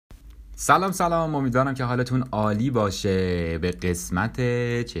سلام، امیدوارم که حالتون عالی باشه. به قسمت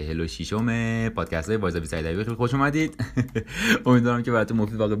 46م پادکست های وایزابی سعیدی خیلی خوش اومدید. امیدوارم که براتون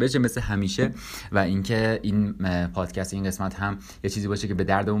مفید واقع بشه مثل همیشه و اینکه این پادکست این قسمت هم یه چیزی باشه که به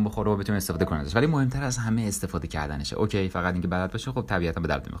دردمون بخوره و بتونیم استفاده کنیم ازش. ولی مهمتر از همه استفاده کردنشه. اوکی، فقط اینکه بلد باشه خب طبیعتا به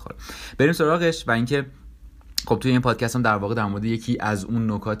درد میخوره. بریم سراغش. و اینکه خب توی این پادکست هم در واقع در مورد یکی از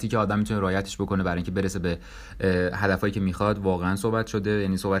اون نکاتی که آدم میتونه رعایتش بکنه برای اینکه برسه به هدفایی که میخواد واقعا صحبت شده.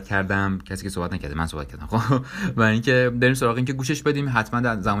 یعنی صحبت کردم، کسی که صحبت نکرده من صحبت کردم. خب و اینکه بریم سراغ اینکه گوشش بدیم. حتما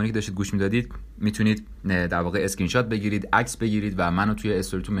در زمانی که داشتید گوش میدادید میتونید در واقع اسکرین شات بگیرید، عکس بگیرید و منو توی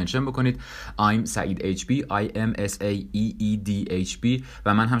استوریتون منشن بکنید. I'm سعید HB IMSAEEDHB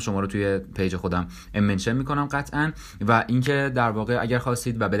و من هم شما رو توی پیج خودم منشن میکنم قطعا. و اینکه در واقع اگر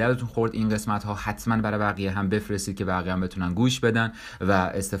خواستید و به دردتون خورد این قسمت ها حتما برای بقیه هم بفرستید که بقیه هم بتونن گوش بدن و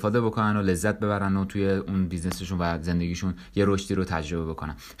استفاده بکنن و لذت ببرن و توی اون بیزنسشون و زندگیشون یه رشدی رو تجربه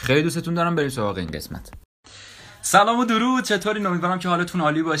بکنن. خیلی دوستتون دارم. بریم سراغ این قسمت. سلام و درود، چطورین؟ امیدوارم که حالتون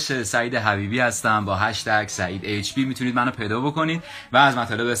عالی باشه. سعید حبیبی هستم با هشتگ سعید HB. میتونید منو پیدا بکنید و از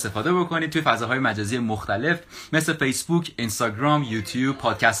مطالب استفاده بکنید توی فضاهای مجازی مختلف مثل فیسبوک، اینستاگرام، یوتیوب.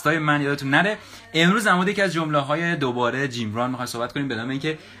 پادکست های من یادتون نره. امروز در مورد یکی از جمله‌های دوباره جیم ران می‌خوایم صحبت کنیم به نام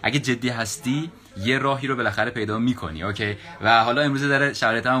اینکه اگه جدی هستی یه راهی رو بالاخره پیدا می‌کنی. اوکی، و حالا امروز داره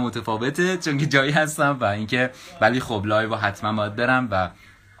شرایطم متفاوته چون که جایی هستم و اینکه ولی خب لایو حتما باید برم و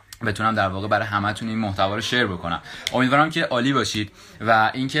بتونم در واقع برای همتون این محتوا رو شیر بکنم. امیدوارم که عالی باشید.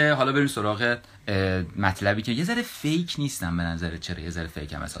 و اینکه حالا بریم سراغ مطلبی که یه ذره فیک نیستم به نظر. چرا یه ذره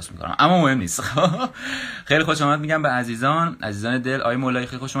فیک هم احساس می‌کنم اما مهم نیست. خیلی خوش آمد میگم به عزیزان دل. آی مولایی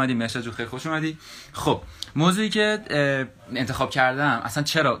خیلی خوش اومدی. مهشاد جو خیلی خوش اومدی. خب موضوعی که انتخاب کردم، اصلا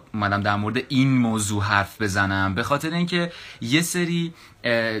چرا اومدم در مورد این موضوع حرف بزنم؟ به خاطر اینکه یه سری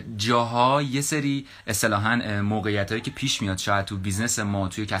جاها، یه سری اصطلاحاً موقعیتایی که پیش میاد شاید تو بیزنس ما،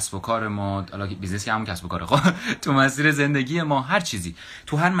 توی کسب و کار ما، حالا بیزنس که همون کسب و کاره، خب تو مسیر زندگی ما، هر چیزی،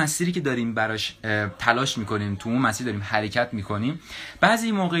 تو هر مسیری که داریم براش تلاش میکنیم، تو اون مسیر داریم حرکت میکنیم،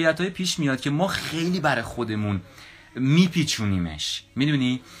 بعضی موقعیتای پیش میاد که ما خیلی برای خودمون میپیچونیمش،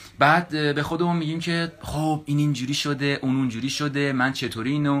 میدونی؟ بعد به خودمون میگیم که خب این اینجوری شده، اون اونجوری شده، من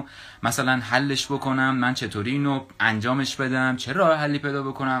چطوری اینو مثلا حلش بکنم، من چطوری اینو انجامش بدم، چه راه حلی پیدا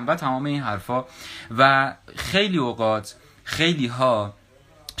بکنم و تمام این حرفا. و خیلی اوقات خیلی ها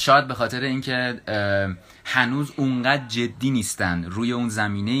شاید به خاطر اینکه هنوز اونقدر جدی نیستن روی اون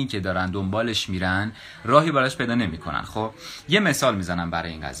زمینه‌ای که دارن دنبالش میرن، راهی براش پیدا نمی‌کنن. خب یه مثال میزنم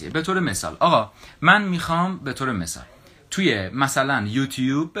برای این قضیه. به طور مثال آقا من میخوام به طور مثال توی مثلا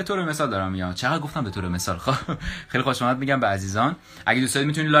یوتیوب، به طور مثال دارم میگم، چقدر گفتم به طور مثال. خب خیلی خوش اومد میگم به عزیزان. اگه دوست دارید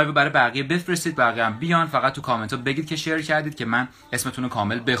میتونید لایو برای بقیه بفرستید، بقیه هم بیان. فقط تو کامنت ها بگید که شیر کردید که من اسمتون رو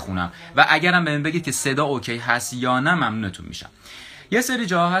کامل بخونم و اگرم بهم بگید که صدا اوکی هست یا نه ممنونتون میشم. یه سری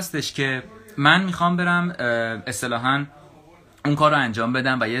جاها هستش که من میخوام برم اصطلاحاً اون کار رو انجام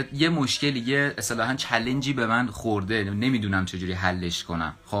بدم و یه مشکلی، یه اصطلاحاً چالنجی به من خورده، نمیدونم چجوری حلش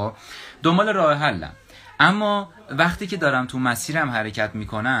کنم. خب دنبال راه حلم. اما وقتی که دارم تو مسیرم حرکت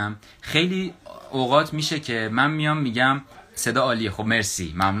میکنم، خیلی اوقات میشه که من میام میگم صدا عالیه، خب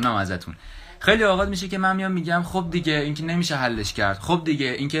مرسی، ممنونم ازتون. خیلی اوقات میشه که من میام میگم خب دیگه این که نمیشه حلش کرد، خب دیگه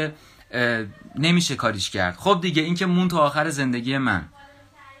این که نمیشه کاریش کرد، خب دیگه این که مون تا آخر زندگی من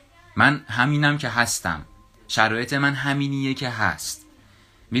همینم که هستم، شرایط من همینیه که هست.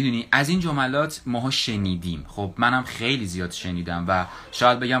 میدونی از این جملات ماها شنیدیم. خب منم خیلی زیاد شنیدم و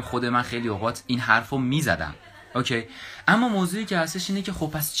شاید بگم خود من خیلی اوقات این حرفو میزدم. اوکی، اما موضوعی که هستش اینه که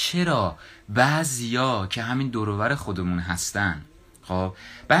خب پس چرا بعضیا که همین دور و بر خودمون هستن، خب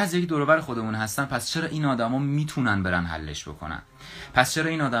بعضی که دور و بر خودمون هستن، پس چرا این آدما میتونن برن حلش بکنن؟ پس چرا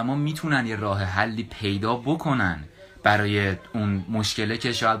این آدما میتونن یه راه حلی پیدا بکنن برای اون مشکله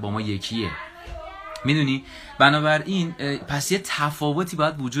که شاید با ما یکیه؟ میدونی؟ بنابراین پس یه تفاوتی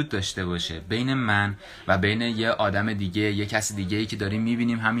باید وجود داشته باشه بین من و بین یه آدم دیگه، یه کسی دیگه‌ای که داریم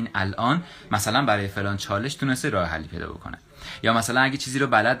میبینیم همین الان مثلا برای فلان چالش تونسته راه حلی پیدا بکنه، یا مثلا اگه چیزی رو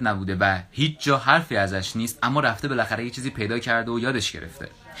بلد نبوده و هیچ جا حرفی ازش نیست اما رفته بالاخره یه چیزی پیدا کرده و یادش گرفته،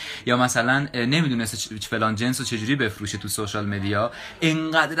 یا مثلا نمیدونسته فلان جنس رو چجوری بفروشه تو سوشال مدیا،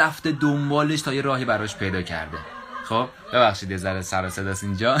 انقدر رفته دنبالش تا یه راهی براش پیدا کرده. خب ببخشید یه ذره سر و صداست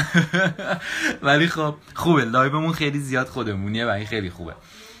اینجا ولی خب خوبه، لایومون خیلی زیاد خودمونیه و این خیلی خوبه.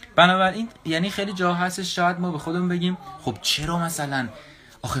 بنابراین یعنی خیلی جا هستش شاید ما به خودمون بگیم خب چرا مثلا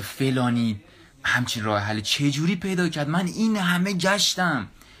آخه فلانی همچین راه حل چجوری پیدا کرد، من این همه گشتم.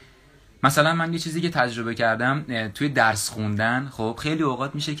 مثلا من یه چیزی که تجربه کردم توی درس خوندن، خب خیلی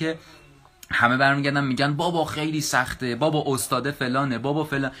اوقات میشه که همه برمیگردن میگن بابا خیلی سخته، بابا استاد فلانه، بابا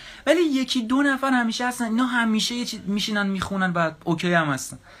فلان، ولی یکی دو نفر همیشه هستن اینا همیشه یه چیز میشینن میخونن و اوکی هم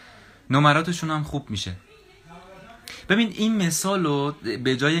هستن. نمراتشون هم خوب میشه. ببین این مثالو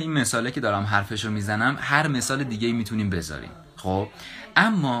به جای این مثاله که دارم حرفشو میزنم هر مثال دیگه میتونیم بذاریم. خب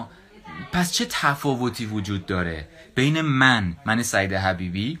اما پس چه تفاوتی وجود داره بین من سعید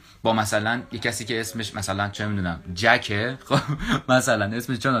حبیبی با مثلا یه کسی که اسمش مثلا چه میدونم جکه، خب مثلا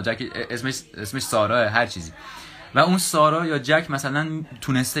اسمش چون جک اسمش سارا، هر چیزی، و اون سارا یا جک مثلا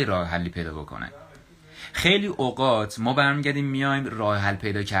تونسته راه حلی پیدا بکنه. خیلی اوقات ما برمیگردیم میایم راه حل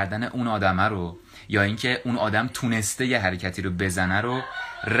پیدا کردن اون آدمه رو یا اینکه اون آدم تونسته یه حرکتی رو بزنه رو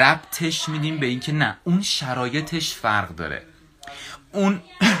ربطش میدیم به اینکه نه اون شرایطش فرق داره. اون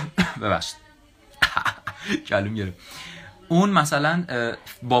ببخشید کلم گرفت. اون مثلا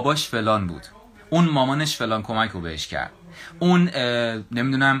باباش فلان بود، اون مامانش فلان کمک رو بهش کرد، اون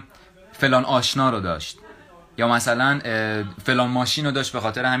نمیدونم فلان آشنا رو داشت یا مثلا فلان ماشین رو داشت به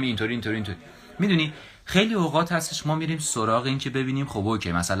خاطر همین اینطوری. میدونی خیلی اوقات هستش ما میریم سراغ این که ببینیم خب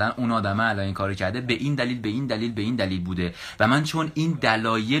اوکی مثلا اون آدمه الان این کارو کرده به این دلیل بوده و من چون این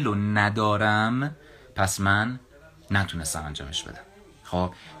دلایل رو ندارم پس من نتونستم انجامش بدم.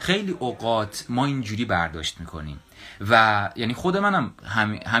 خب خیلی اوقات ما اینجوری برداشت میکنیم و یعنی خود منم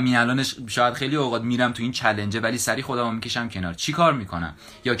همین الانش شاید خیلی اوقات میرم تو این چالنجه ولی سری خودمو میکشم کنار. چی کار میکنم؟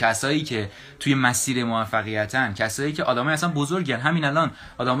 یا کسایی که توی مسیر موفقیتن، کسایی که آدمای اصلا بزرگن، همین الان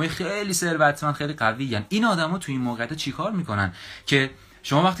آدمای خیلی ثروتمند خیلی قویین، این آدما توی این موقعیت چی کار میکنن که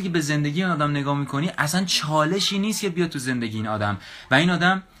شما وقتی که به زندگی این آدم نگاه میکنی اصلا چالشی نیست که بیاد تو زندگی این آدم و این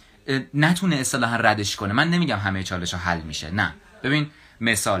آدم نتونه اصطلاحا ردش کنه. من نمیگم همه چالش‌ها حل میشه، نه. ببین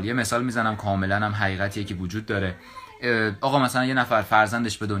یه مثال میزنم کاملا هم حقیقتیه که وجود داره. آقا مثلا یه نفر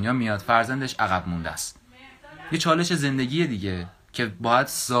فرزندش به دنیا میاد، فرزندش عقب مونده است، یه چالش زندگی دیگه که باید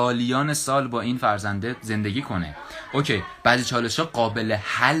سالیان سال با این فرزنده زندگی کنه. اوکی بعضی چالش‌ها قابل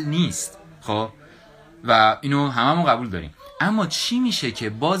حل نیست، خب و اینو هممون قبول داریم. اما چی میشه که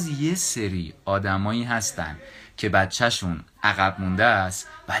باز یه سری آدمایی هستن که بچه‌شون عقب مونده است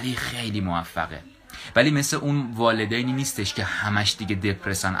ولی خیلی موفقه، ولی مثل اون والدینی نیستش که همش دیگه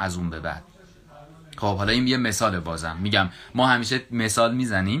دپرسن از اون به بعد. خب حالا این یه مثال، بازم میگم ما همیشه مثال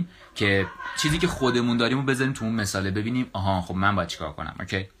میزنیم که چیزی که خودمون داریم رو بذاریم تو اون مثاله ببینیم آها خب من باید چیکار کنم.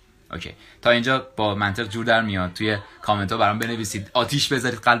 اوکی تا اینجا با منطق جور در میاد؟ توی کامنت ها برام بنویسید، آتیش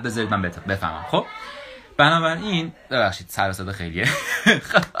بذارید، قلب بذارید، من بفهمم. خب بنابراین ببخشید سر و صدا خیلیه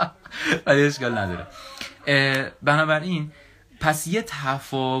ولی اشکال نداره. بنابراین پس یه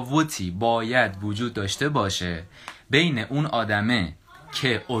تفاوتی باید وجود داشته باشه بین اون آدمه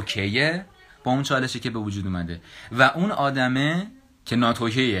که اوکیه با اون چالشی که به وجود اومده و اون آدمه که نات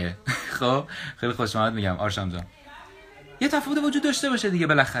اوکیه. خب خیلی خوش اومد میگم آرشام جان. یه تفاوت وجود داشته باشه دیگه،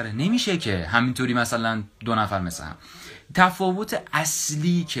 بالاخره نمیشه که همینطوری مثلا دو نفر مثل هم. تفاوت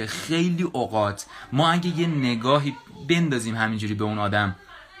اصلی که خیلی اوقات ما اگه یه نگاهی بندازیم همینجوری به اون آدم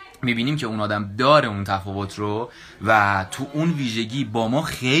میبینیم که اون آدم داره اون تفاوت رو و تو اون ویژگی با ما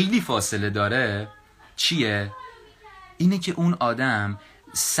خیلی فاصله داره، چیه؟ اینه که اون آدم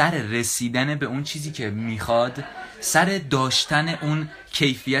سر رسیدن به اون چیزی که میخواد، سر داشتن اون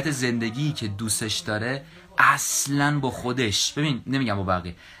کیفیت زندگی که دوستش داره اصلاً با خودش، ببین نمیگم با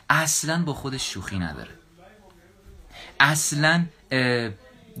بقیه، اصلاً با خودش شوخی نداره، اصلاً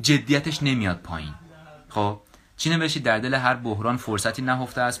جدیتش نمیاد پایین. خب چی نوشید؟ در دل هر بحران فرصتی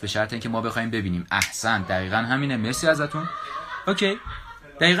نهفته است به شرط اینکه ما بخوایم ببینیم. احسن، دقیقاً همینه، مرسی ازتون. اوکی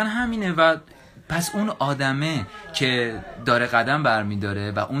دقیقاً همینه. و پس اون آدمه که داره قدم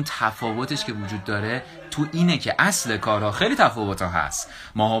برمیداره و اون تفاوتش که وجود داره تو اینه که اصل کارها خیلی تفاوت‌ها هست.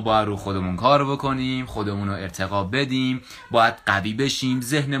 ماها باید رو خودمون کار بکنیم، خودمون رو ارتقا بدیم، باید قوی بشیم،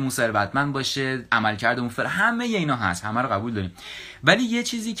 ذهنمون ثروتمند باشه، عملکردمون همه اینا هست، همه رو قبول داریم. ولی یه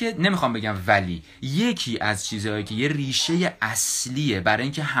چیزی که نمیخوام بگم ولی یکی از چیزهایی که یه ریشه اصلیه برای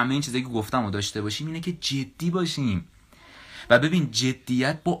اینکه همه این چیزایی که گفتم رو داشته باشیم اینه که جدی باشیم. و ببین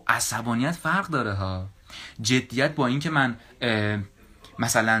جدیت با عصبانیت فرق داره ها. جدیت با این که من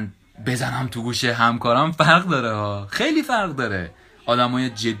مثلا بزنم تو گوش همکارم فرق داره ها، خیلی فرق داره. آدمای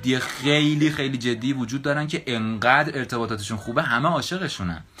جدی خیلی خیلی جدی وجود دارن که انقدر ارتباطاتشون خوبه همه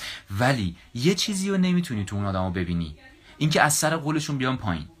عاشقشونن، ولی یه چیزی رو نمیتونی تو اون آدمو ببینی، این که از سر قولشون بیان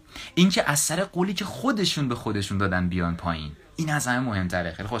پایین، این که از سر قولی که خودشون به خودشون دادن بیان پایین. این از همه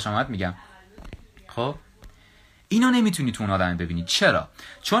مهمتره. خیلی خوش آمد میگم. خب اینا نمیتونی تو اون آدم ببینی. چرا؟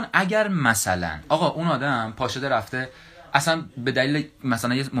 چون اگر مثلا آقا اون آدم پاشده رفته اصلا به دلیل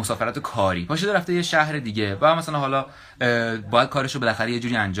مثلا یه مسافرت کاری پاشده رفته یه شهر دیگه و مثلا حالا باید کارشو بالاخره یه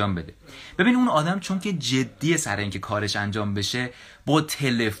جوری انجام بده. ببین اون آدم چون که جدیه سر اینکه کارش انجام بشه، با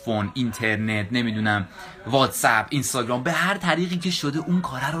تلفن، اینترنت، نمیدونم واتساپ، اینستاگرام، به هر طریقی که شده اون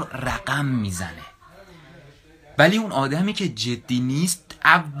کاره رو رقم میزنه. ولی اون آدمی که جدی نیست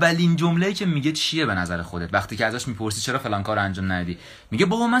اولین جمله‌ای که میگه چیه به نظر خودت؟ وقتی که ازش میپرسی چرا فلان کارو انجام ندی، میگه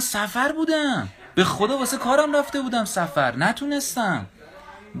بابا من سفر بودم، به خدا واسه کارم رفته بودم سفر، نتونستم،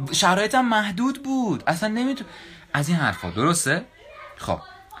 شرایطم محدود بود، اصلا نمیتون. از این حرفا. درسته؟ خب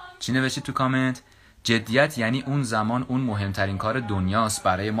چی نوشتید تو کامنت؟ جدیت یعنی اون زمان اون مهمترین کار دنیاست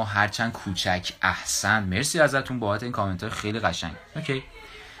برای ما، هرچند کوچک. احسن، مرسی ازتون بابت این کامنت های خیلی قشنگ. اوکی،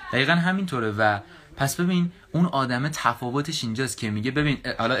 دقیقا همینطوره. و پس ببین اون آدم تفاوتش اینجاست که میگه ببین،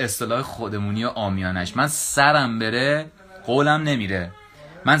 حالا اصطلاح خودمونی و عامیانش، من سرم بره قولم نمیره،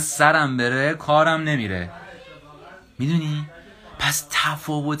 من سرم بره کارم نمیره. میدونی؟ پس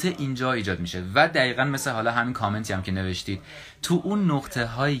تفاوت اینجا ایجاد میشه. و دقیقا مثل حالا همین کامنتی هم که نوشتید، تو اون نقطه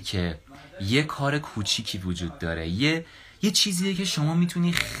هایی که یه کار کوچیکی وجود داره، یه چیزیه که شما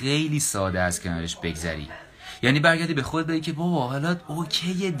میتونی خیلی ساده از کنارش بگذری، یعنی برگردی به خود بگی که بابا حالا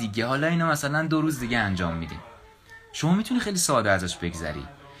اوکیه دیگه، حالا اینو مثلا 2 روز دیگه انجام میدیم، شما میتونی خیلی ساده ازش بگذری.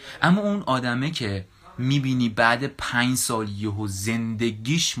 اما اون آدمه که میبینی بعد 5 سال یهو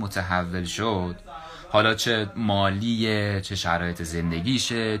زندگیش متحول شد، حالا چه مالیه، چه شرایط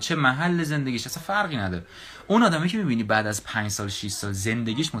زندگیشه، چه محل زندگیش، اصلا فرقی نداره. اون آدمی که میبینی بعد از 5 سال 6 سال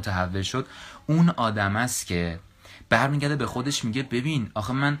زندگیش متحول شد، اون آدم است که برمیگرده به خودش میگه ببین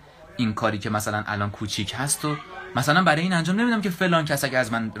آخه من این کاری که مثلا الان کوچیک هست و مثلا برای این انجام نمیدم که فلان کس اگه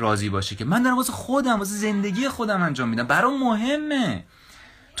از من راضی باشه، که من دارم واسه خودم، واسه زندگی خودم انجام میدم، برام مهمه.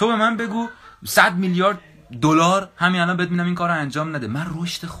 تو به من بگو 100 میلیارد دلار همین الان بهت میدم این کارو انجام نده، من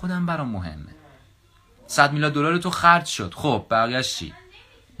رشد خودم برام مهمه. 100 میلیارد دلار تو خرج شد، خب بقیه‌اش چی؟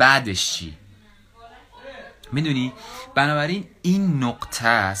 بعدش چی؟ میدونی؟ بنابراین این نقطه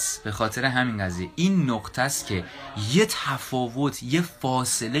است، به خاطر همین قضیه این نقطه است که یه تفاوت، یه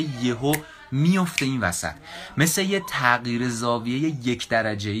فاصله یهو میفته این وسط، مثل یه تغییر زاویه 1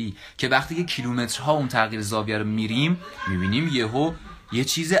 درجه‌ای که وقتی که کیلومترها اون تغییر زاویه رو میریم میبینیم یهو یه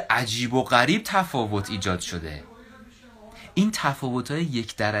چیز عجیب و غریب تفاوت ایجاد شده. این تفاوت‌های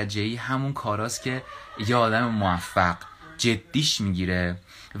 1 درجه‌ای همون کاراست که یه آدم موفق جدیش میگیره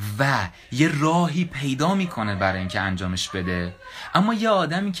و یه راهی پیدا میکنه برای اینکه انجامش بده. اما یه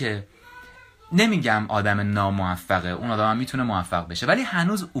آدمی که نمیگم آدم ناموفقه، اون آدم هم میتونه موفق بشه ولی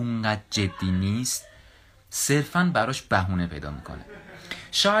هنوز اونقدر جدی نیست، صرفاً براش بهونه پیدا میکنه.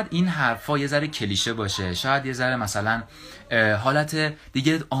 شاید این حرفا یه ذره کلیشه باشه، شاید یه ذره مثلا حالت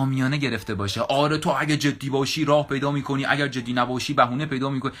دیگه عامیانه گرفته باشه، آره تو اگه جدی باشی راه پیدا میکنی، اگر جدی نباشی بهونه پیدا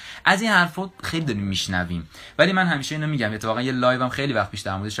میکنی. از این حرفا خیلی داریم میشنویم، ولی من همیشه اینو میگم، اتفاقا یه لایو هم خیلی وقت پیش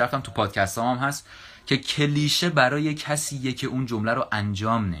در موردش رفتم، تو پادکستام هم هست، که کلیشه برای کسیه که اون جمله رو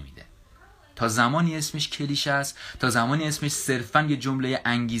انجام نمیده. تا زمانی اسمش کلیشه است، تا زمانی اسمش صرفاً یه جمله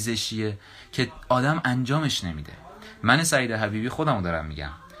انگیزشیه که آدم انجامش نمیده. من سعید حبیبی خودمو دارم میگم،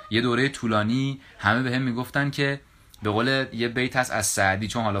 یه دوره طولانی همه بهم میگفتن که به قول یه بیت هست از سعدی،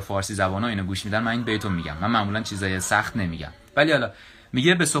 چون حالا فارسی زبانا اینو گوش میدن من این بیتو میگم، من معمولا چیزای سخت نمیگم، ولی حالا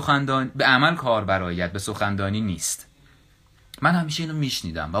میگه به عمل کار برایت، به سخندانی نیست. من همیشه اینو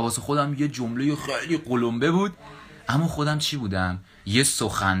میشنیدم و واسه خودم یه جمله خیلی قلمبه بود، اما خودم چی بودم؟ یه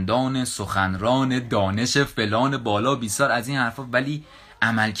سخنران دانش فلان بالا بیسار از این حرفا، ولی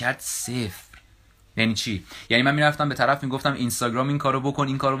عملکرد صفر. یعنی چی؟ یعنی من میرفتم به طرف میگفتم اینستاگرام این کارو بکن،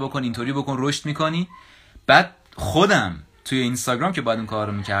 این کارو بکن، اینطوری بکن، رشد میکنی، بعد خودم توی اینستاگرام که باید اون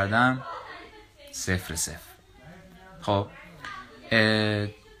کارو میکردم 0. خب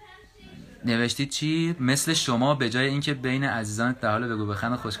نوشتید چی؟ مثل شما به جای اینکه بین عزیزانت در حال بگو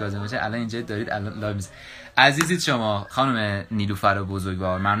بخند خوشگازی باشه الان اینجا دارید الان لایو میز. عزیزید شما خانم نیلوفر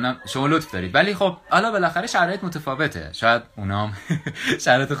بزرگوار، ممنونم، شما لطف دارید، ولی خب حالا بالاخره شرایط متفاوته، شاید اونام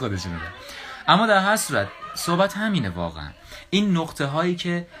شرایط خودشونه دارن. اما در هر صورت صحبت همینه واقعا. این نقطه هایی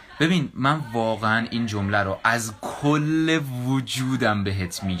که ببین من واقعا این جمله رو از کل وجودم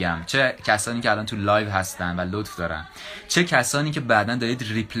بهت میگم، چه کسانی که الان تو لایو هستن و لطف دارن، چه کسانی که بعداً دارید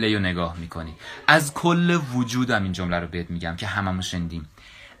ریپلی رو نگاه میکنی، از کل وجودم این جمله رو بهت میگم که هممون شنیدیم.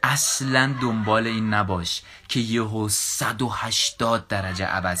 اصلا دنبال این نباش که یهو 180 درجه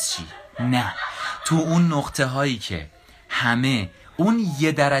عوض شی، نه، تو اون نقطه هایی که همه اون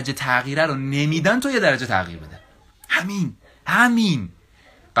 1 درجه تغییره رو نمیدن تو 1 درجه تغییر بده. همین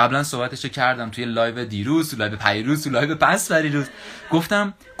قبلا صحبتشو کردم توی لایو دیروز، تو لایو پیروز، تو لایو پس پریروز،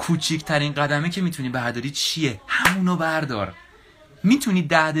 گفتم کوچیکترین قدمه که میتونی برداری چیه؟ همونو بردار. میتونی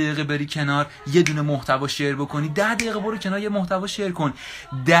 10 دقیقه بری کنار یه دونه محتوا شیر بکنی، 10 دقیقه برو کنار یه محتوا شیر کن.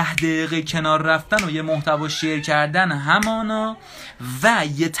 10 دقیقه کنار رفتن و یه محتوا شیر کردن همانا و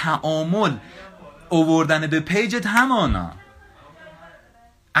یه تعامل آوردن به پیجت همانا.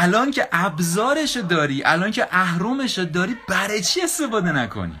 الان که ابزارشو داری، الان که اهرمشو داری، برای چی استفاده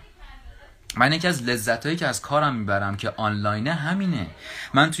نکنی؟ من یکی از لذتایی که از کارم میبرم که آنلاینه همینه.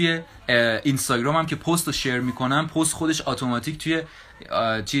 من توی اینستاگرامم که پست رو شیر میکنم، پست خودش اتوماتیک توی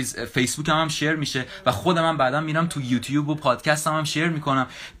فیسبوک هم شیر میشه و خودم هم بعدا میرم تو یوتیوب و پادکست هم شیر میکنم.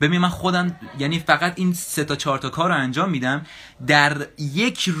 ببین من خودم یعنی فقط این 3 تا 4 تا کار رو انجام میدم، در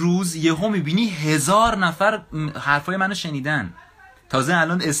یک روز یهو میبینی 1000 نفر حرفای منو شنیدن. تازه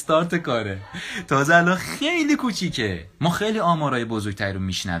الان استارت کاره، تازه الان خیلی کوچیکه، ما خیلی آمارای بزرگتری رو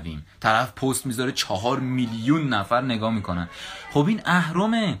میشنویم. طرف پست میذاره 4 میلیون نفر نگاه میکنن. خب این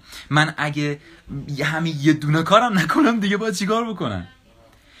اهرمه. من اگه همین یه دونه کارم نکنم دیگه باید چیکار بکنم؟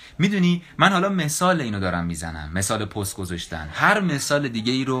 میدونی من حالا مثال اینو دارم میزنم، مثال پست گذاشتن. هر مثال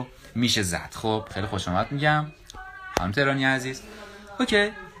دیگه ای رو میشه زد. خب خیلی خوش آمد میگم خانم تهرانی عزیز. اوکی،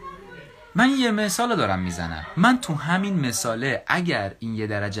 من یه مثال دارم میزنم. من تو همین مثاله اگر این 1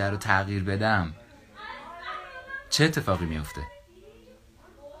 درجه رو تغییر بدم چه اتفاقی میفته؟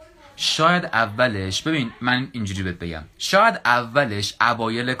 شاید اولش، ببین من اینجوری بهت بگم، شاید اولش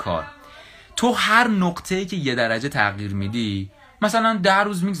اوایل کار تو هر نقطه‌ای که 1 درجه تغییر میدی، مثلا 10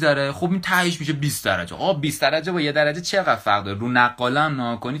 روز میگذره، خب این تهش میشه 20 درجه. 20 درجه با 1 درجه چقدر فرق داره؟ رو نقاله هم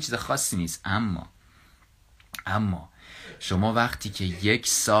نگاه کنی چیز خاصی نیست. اما شما وقتی که 1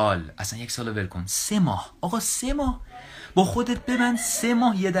 سال، اصلا 1 سال رو ول کن، 3 ماه، آقا 3 ماه با خودت ببند، 3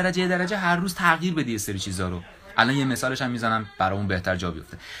 ماه 1 درجه هر روز تغییر بدی یه سری چیزا رو. الان یه مثالش هم میزنم برامون بهتر جا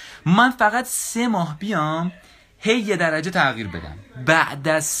بیفته. من فقط 3 ماه بیام هی 1 درجه تغییر بدم، بعد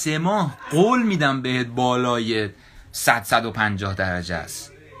از 3 ماه قول میدم بهت بالای 100-150 درجه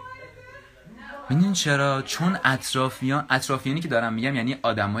است. میدونین چرا؟ چون اطرافیانی که دارم میگم یعنی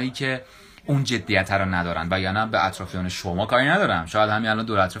آدمایی که اون جدیت رو ندارن، و یعنی به اطرافیان شما کاری ندارم. شاید همین الان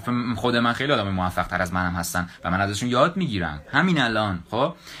دور اطراف خود من خیلی آدم موفق تر از منم هستن و من ازشون یاد میگیرم همین الان.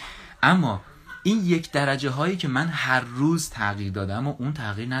 خب اما این 1 درجه هایی که من هر روز تغییر دادم و اون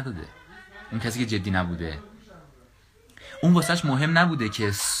تغییر نداده، اون کسی که جدی نبوده، اون واسش مهم نبوده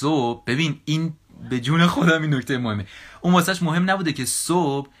که صبح، ببین این به جون خودم این نکته مهمه، اون واسش مهم نبوده که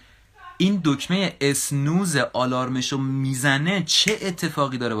صبح این دکمه اسنوز آلارمشو میزنه چه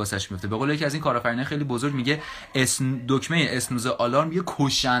اتفاقی داره واسش میفته. به قول یکی از این کارآفرینای خیلی بزرگ میگه دکمه اسنوز آلارم یه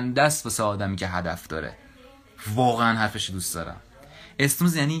کشنده است واسه آدمی که هدف داره. واقعا حرفش دوست دارم.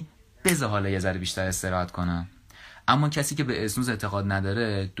 اسنوز یعنی بذار حالا یه ذره بیشتر استراحت کنم. اما کسی که به اسنوز اعتقاد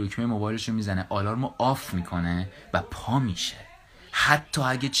نداره دکمه موبایلشو میزنه، آلارمو آف میکنه و پا میشه. حتی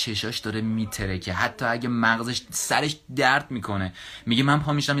اگه چشاش داره میترکه، حتی اگه مغزش سرش درد میکنه، میگه من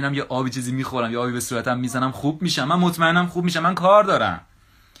پا میشم میرم یه آبی چیزی میخورم، یه آبی به صورتم میزنم خوب میشم، من مطمئنم خوب میشم، من کار دارم.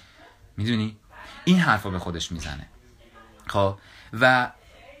 میدونی این حرفا به خودش میزنه. خب و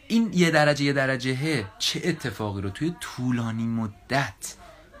این 1 درجه چه اتفاقی رو توی طولانی مدت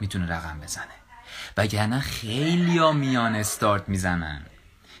میتونه رقم بزنه. وگرنه خیلیا میان استارت میزنن،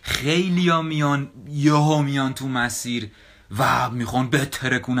 خیلیا میان تو مسیر و میخوان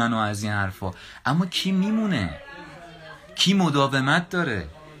بترکونن و از این حرفا، اما کی میمونه؟ کی مداومت داره؟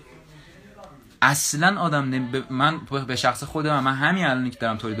 اصلا آدم من به شخص خودم، من همین الانی که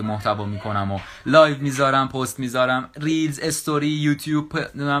دارم تولید محتوا میکنم و لایو میذارم، پست میذارم، ریلز، استوری، یوتیوب،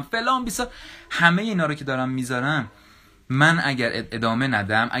 فلان بیسا، همه اینا رو که دارم میذارم، من اگر ادامه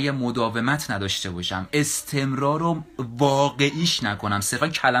ندم، اگر مداومت نداشته باشم، استمرار رو واقعیش نکنم، صرفا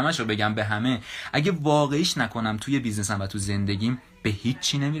کلمش رو بگم به همه، اگه واقعیش نکنم توی بیزنسم و تو زندگیم، به هیچ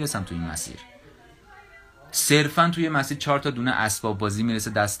چی نمیرسم توی این مسیر. صرفا توی مسیر 4 تا دونه اسباب بازی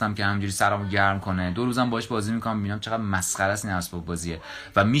میرسه دستم که همینجوری سرمو گرم کنه. 2 روزم باهاش بازی میکنم، میبینم چقدر مسخره است این اسباب بازیه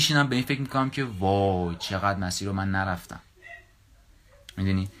و میشینم به این فکر میکنم که وای چقدر مسیر رو من نرفتم.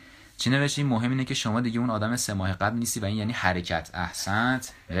 میدونی چی نوشتیم؟ مهم اینه که شما دیگه اون آدم 3 ماه قبل نیستی و این یعنی حرکت.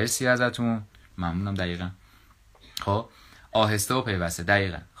 احسنت، مرسی ازتون، ممنونم. دقیقاً. خب آهسته و پیوسته.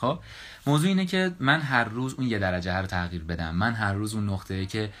 دقیقاً. خب موضوع اینه که من هر روز اون 1 درجه رو تغییر بدم. من هر روز اون نقطه‌ای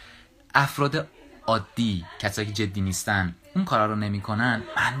که افراد عادی، کسایی که جدی نیستن، اون کارا رو نمی‌کنن،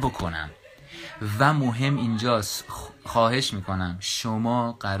 من بکنم. و مهم اینجاست، خواهش میکنم،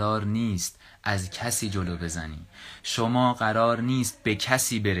 شما قرار نیست از کسی جلو بزنی، شما قرار نیست به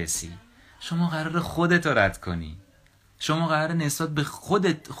کسی برسی، شما قرار خودت رو رد کنی، شما قرار نسبت به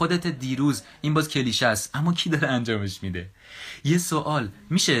خودت دیروز، این باز کلیشه است اما کی داره انجامش میده؟ یه سوال،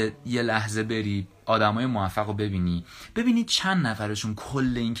 میشه یه لحظه بری آدمای موفق رو ببینی چند نفرشون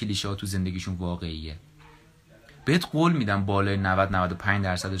کل این کلیشه ها تو زندگیشون واقعیه؟ بهت قول میدم بالای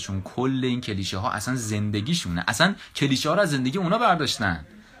 90-95% کل این کلیشه ها اصلا زندگیشونه، اصلا کلیشه ها رو از زندگی اونا برداشتن.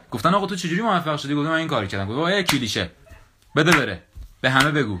 گفتن آقا تو چجوری موفق شدی؟ گفتم من این کار کردم. گفتم آقا کلیشه بده بره، به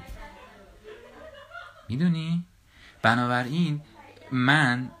همه بگو. میدونی؟ بنابراین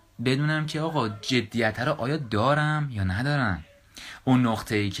من بدونم که آقا جدیت رو آیا دارم یا ندارم. اون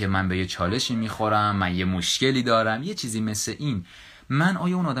نقطه‌ای که من به یه چالشی میخورم، من یه مشکلی دارم، یه چیزی مثل این، من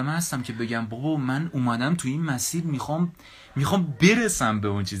آیا اون آدم هستم که بگم بابا من اومدم تو این مسیر میخوام برسم به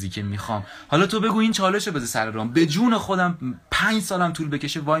اون چیزی که میخوام، حالا تو بگو این چالشه بذار سر رام، به جون خودم 5 سالم طول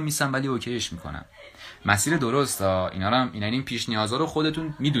بکشه وای میسم ولی اوکیش میکنم. مسیر درست ها. اینا این پیش نیازا رو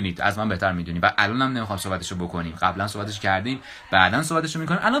خودتون میدونید، از من بهتر میدونید و الانم نمیخوام صحبتشو بکنیم، قبلا صحبتش کردیم، بعداً صحبتشو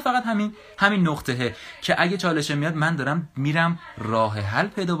میکنیم. الان فقط همین نقطهه که اگه چالش میاد من دارم میرم راه حل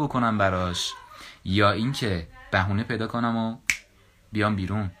پیدا بکنم براش، یا اینکه بهونه پیدا کنم و بیام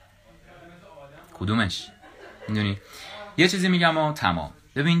بیرون. کدومش؟ میدونی یه چیزی میگم و تمام.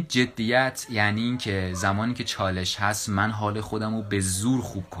 ببین جدیت یعنی این که زمانی که چالش هست من حال خودم رو به زور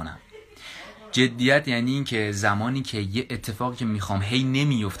خوب کنم. جدیت یعنی این که زمانی که یه اتفاقی که میخوام هی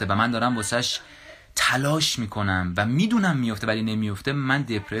نمیفته و من دارم واسش تلاش میکنم و میدونم میفته ولی نمیفته، من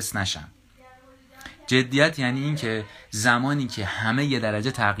دپرس نشم. جدیت یعنی این که زمانی که همه یه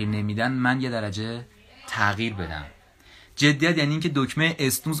درجه تغییر نمیدن من یه درجه تغییر بدم. جدیت یعنی این که دکمه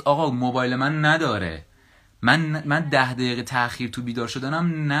اسنوز آقا موبایل من نداره، من 10 دقیقه تأخیر تو بیدار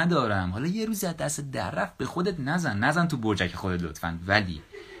شدنم ندارم. حالا یه روزی از دست در رفت به خودت نزن تو برجک خودت لطفاً،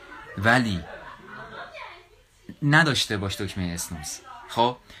 ولی نداشته باش دکمه اسنوز.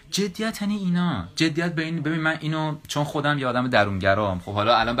 خب جدیت یعنی اینا. جدیت ببین من اینو چون خودم یه آدم درونگرام، خب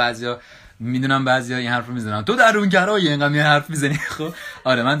حالا الان بعضیا میدونم بعضیا این حرف رو میزنن تو درونگرایی اینقدر این حرف میزنی. خب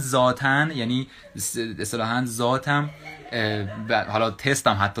آره من ذاتاً یعنی اصطلاحاً ذاتم حالا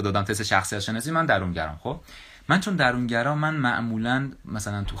تستم حتی دادم، تست شخصیت شناسی، من درونگرام. خب من چون درونگرام، من معمولاً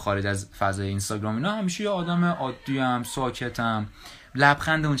مثلا تو خارج از فضای اینستاگرام اینا همیشه یه آدم عادیم، ساکتم،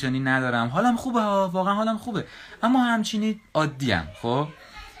 لبخند اونچنانی ندارم، حالم خوبه، واقعا حالم خوبه، اما همچینی عادیم. خب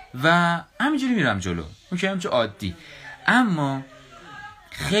و همینجوری میرم جلو، اوکی همچون عادی. اما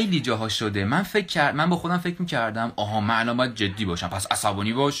خیلی جاها شده من با خودم فکر میکردم آها من الان باید جدی باشم، پس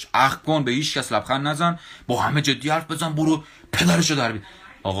عصبانی باش، اخ کن، به هیچ کس لبخند نزن، با همه جدی حرف بزن، برو پدرشو در بیار.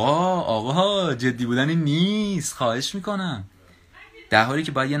 آقا جدی بودن این نیست، خواهش میکنم. در حالی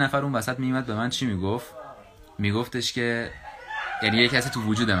که باید یه نفر اون وسط میومد به من چی میگفتش که یعنی یه کسی تو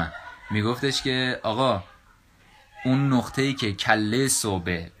وجود من میگفتش که آقا اون نقطه‌ای که کله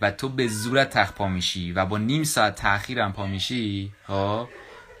صبح و تو به زورت تخت پا میشی و با نیم ساعت تأخیرم پا میشی، ها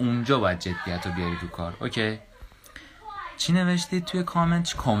اونجا باید جدیت رو بیاری تو کار. اوکی چی نوشتید توی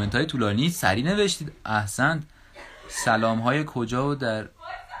کامنت؟ کامنت های طولانی سری نوشتید، احسنت. سلام های کجا و در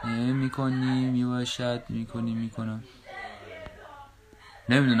میکنی میباشد میکنم،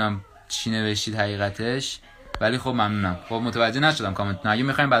 نمیدونم چی نوشتید حقیقتش، ولی خب ممنونم. خب متوجه نشدم کامنت، نه اگه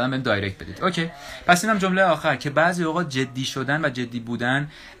میخواین بعداً بهم دایرکت بدید. اوکی پس اینم جمله آخر که بعضی اوقات جدی شدن و جدی بودن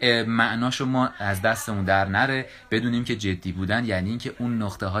معناشو ما از دستمون در نره، بدونیم که جدی بودن یعنی اینکه اون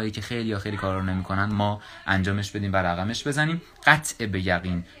نقطه هایی که خیلی کارا رو نمیکنن ما انجامش بدیم و رقمش بزنیم. قطع به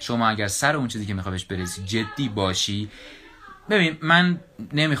یقین شما اگر سر اون چیزی که میخوای بهش برسی جدی باشی، ببین من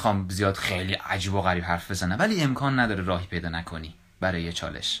نمیخوام زیاد خیلی عجیب و غریب حرف بزنم، ولی امکان نداره راهی پیدا نکنی برای یه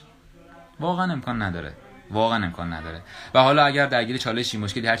چالش، واقعا امکان نداره. و حالا اگر درگیر چالشی،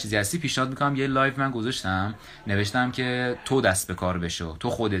 مشکلی، هر چیزی هستی، پیشنهاد میکنم یه لایو من گذاشتم نوشتم که تو دست به کار بشو، تو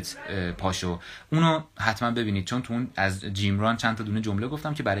خودت پاشو، اونو حتما ببینید، چون تو از جیم ران چند تا دونه جمله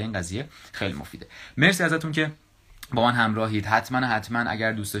گفتم که برای این قضیه خیلی مفیده. مرسی ازتون که با من همراهید. حتما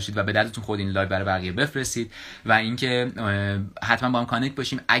اگر دوست داشتید و به دردتون خود این لایو برای بقیه بفرستید و اینکه حتما با هم کانکت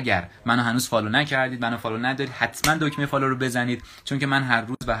باشیم. اگر منو هنوز فالو نکردید، منو فالو ندارید، حتما دکمه فالو رو بزنید، چون که من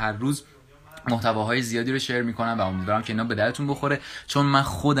هر روز محتواهای زیادی رو شیر میکنم و امیدوارم که اینا به دلتون بخوره، چون من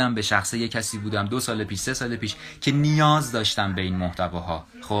خودم به شخصه یک کسی بودم 2 سال پیش 3 سال پیش که نیاز داشتم به این محتواها.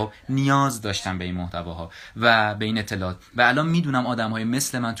 خب نیاز داشتم به این محتواها و به این اطلاعات و الان میدونم آدم‌های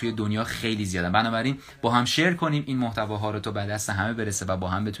مثل من توی دنیا خیلی زیادن. بنابراین با هم شیر کنیم این محتواها رو تا به دست همه برسه و با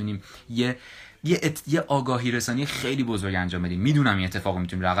هم بتونیم یه آگاهی رسانی خیلی بزرگ انجام بدیم. میدونم این اتفاقو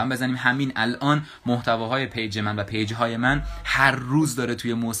میتونیم رقم بزنیم. همین الان محتواهای پیج من و پیج های من هر روز داره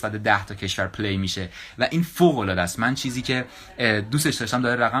توی مثبت 10 تا کشور پلی میشه و این فوق العاده است. من چیزی که دوستش داشتم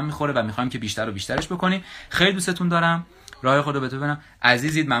داره رقم میخوره و میخوایم که بیشتر و بیشترش بکنیم. خیلی دوستتون دارم. راه خدا بتونم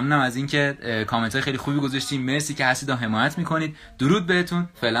عزیزید. ممنونم از اینکه کامنت های خیلی خوبی گذاشتین. مرسی که هستید و حمایت میکنید. درود بهتون.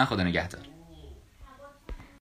 فعلا خدا نگهدار.